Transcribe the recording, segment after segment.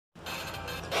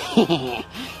I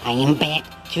am back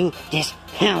to this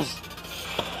house.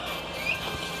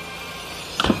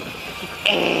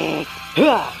 It's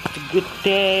a good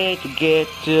day to get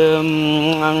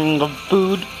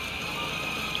food.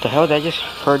 The hell did I just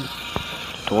heard the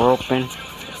door open?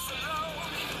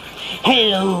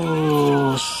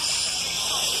 Hello,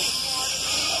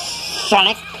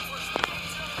 Sonic.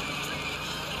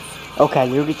 Okay, I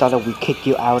literally thought that we kicked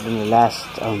you out in the last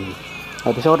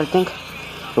episode, I think.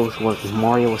 Those were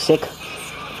Mario was sick.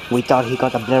 We thought he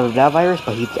got the blah blah blah virus,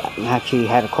 but he actually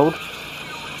had a cold.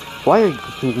 Why are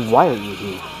you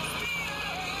here?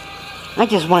 I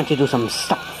just wanted to do some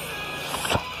stuff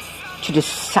to the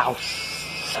south.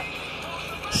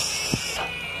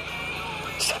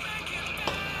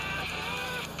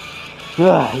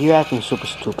 You're acting super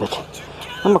stupid.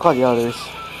 I'm gonna call the others.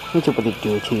 Let's see what they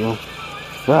do to you.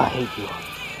 I hate you.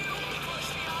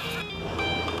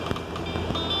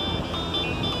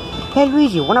 Hey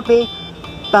Luigi, wanna play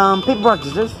paper rock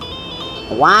scissors?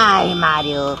 Why,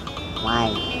 Mario?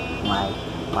 Why?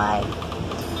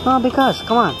 Oh, because,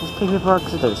 come on, let's play paper rock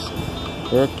scissors.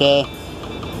 Okay.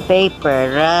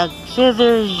 Paper rock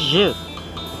scissors shoot.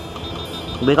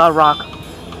 We got rock.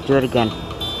 Do it again.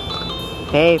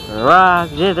 Paper rock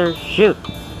scissors shoot.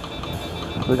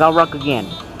 We got rock again.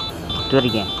 Do it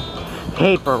again.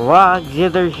 Paper rock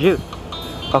scissors shoot.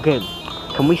 Okay,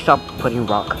 can we stop putting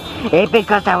rock? It's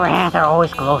because our hands are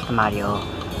always close to Mario.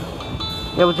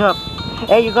 Hey, what's up?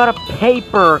 Hey, you got a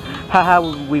paper. Haha,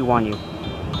 we won you.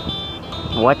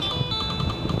 What?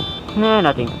 Nah,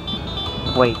 nothing.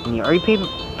 Wait, are you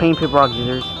playing paper rock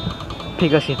scissors?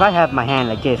 Because if I have my hand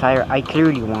like this, I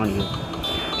clearly won you.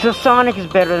 So Sonic is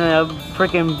better than a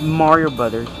freaking Mario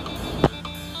Brothers.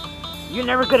 You're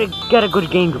never gonna get a good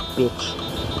game, you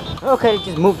bitch. Okay,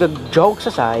 just move the jokes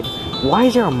aside. Why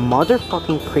is there a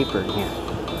motherfucking creeper in here?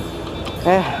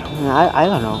 I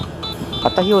don't know. I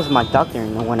thought he was my doctor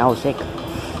when I was sick.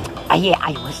 Yeah,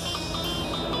 I was.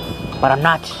 But I'm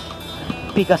not.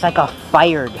 Because I got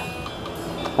fired.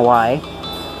 Why?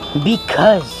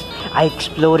 Because I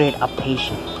exploded a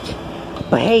patient.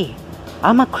 But hey,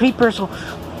 I'm a creeper, so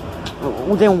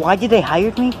then why did they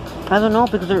hire me? I don't know,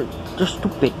 because they're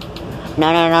stupid.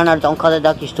 No, don't call the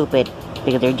doctor stupid.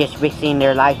 Because they're just risking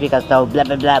their lives because of the blah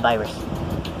blah blah virus.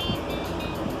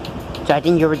 So I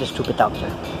think you were the stupid doctor.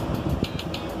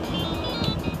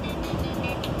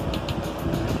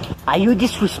 Are you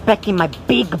disrespecting my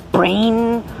big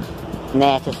brain?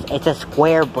 Nah, it's a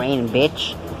square brain,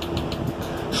 bitch.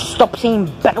 Stop saying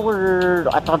bad word.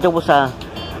 I thought there was a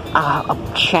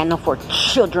channel for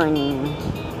children.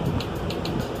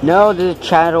 No, there's a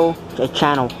channel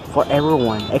for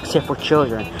everyone except for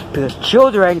children, because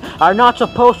children are not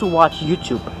supposed to watch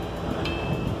YouTube.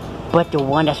 But the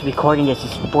one that's recording this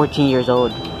is 14 years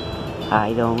old.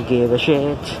 I don't give a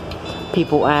shit.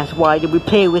 People ask why do we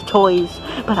play with toys,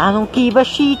 but I don't give a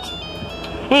shit.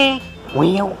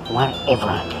 Well, whatever.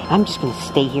 I'm just gonna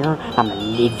stay here. I'm gonna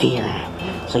live here.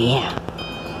 So yeah,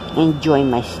 enjoy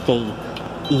my stay,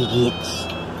 idiots.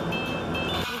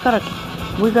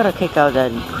 We gotta kick out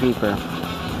that creeper.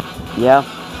 Yeah.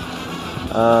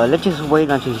 Let's just wait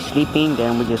until he's sleeping,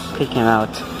 then we just kick him out.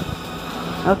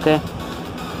 Okay.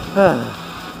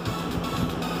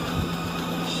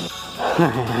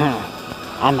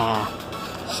 I'm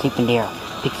sleeping there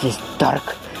because it's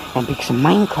dark, and because in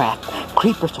Minecraft,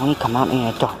 creepers only come out in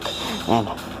the dark. And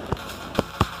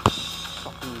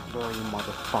fucking blurry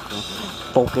motherfucker,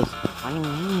 focus on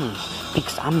me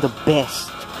because I'm the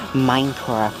best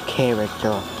Minecraft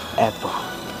character ever.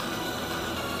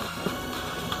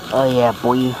 Oh yeah,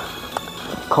 boy.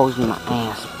 Cozy my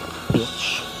ass,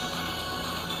 bitch.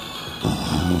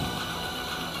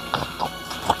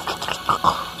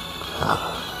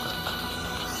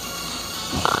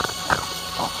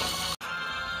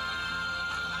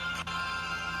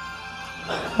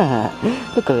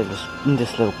 Look at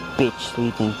this little bitch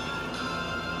sleeping.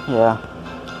 Yeah.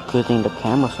 Good thing the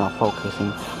camera's not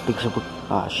focusing because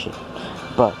oh shit.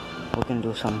 But we're gonna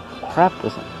do some crap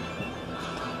with him.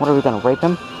 What are we gonna rape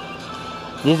him?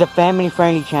 This is a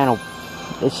family-friendly channel.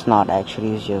 It's not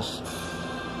actually. It's just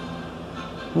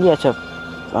yeah. It's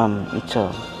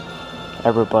a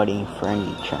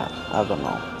everybody-friendly chat. I don't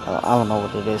know. I don't know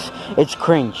what it is. It's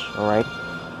cringe. All right.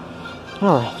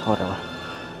 Whatever.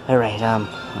 All right.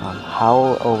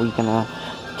 How are we gonna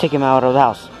take him out of the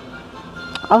house?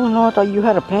 I don't know. I thought you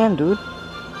had a plan, dude.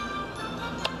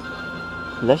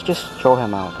 Let's just throw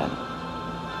him out then.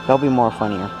 That'll be more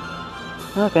funnier.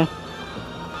 Okay.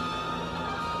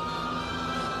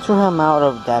 Throw him out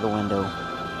of that window.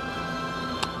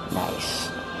 Nice.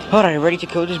 Alright, ready to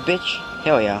kill this bitch?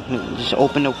 Hell yeah. Just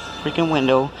open the freaking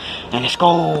window and let's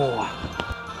go.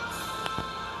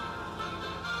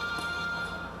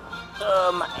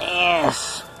 My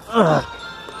ass. Ugh.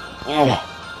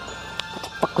 What the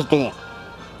fuck was that?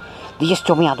 Did you just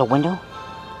throw me out the window?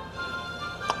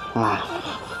 Ah,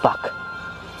 fuck.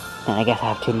 Then I guess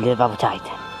I have to live outside.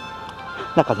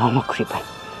 Like a normal creeper.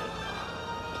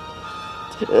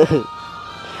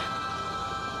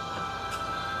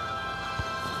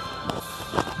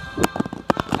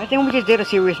 I think we just did a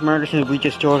serious murder since we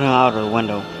just threw him out of the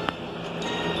window.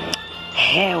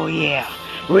 Hell yeah.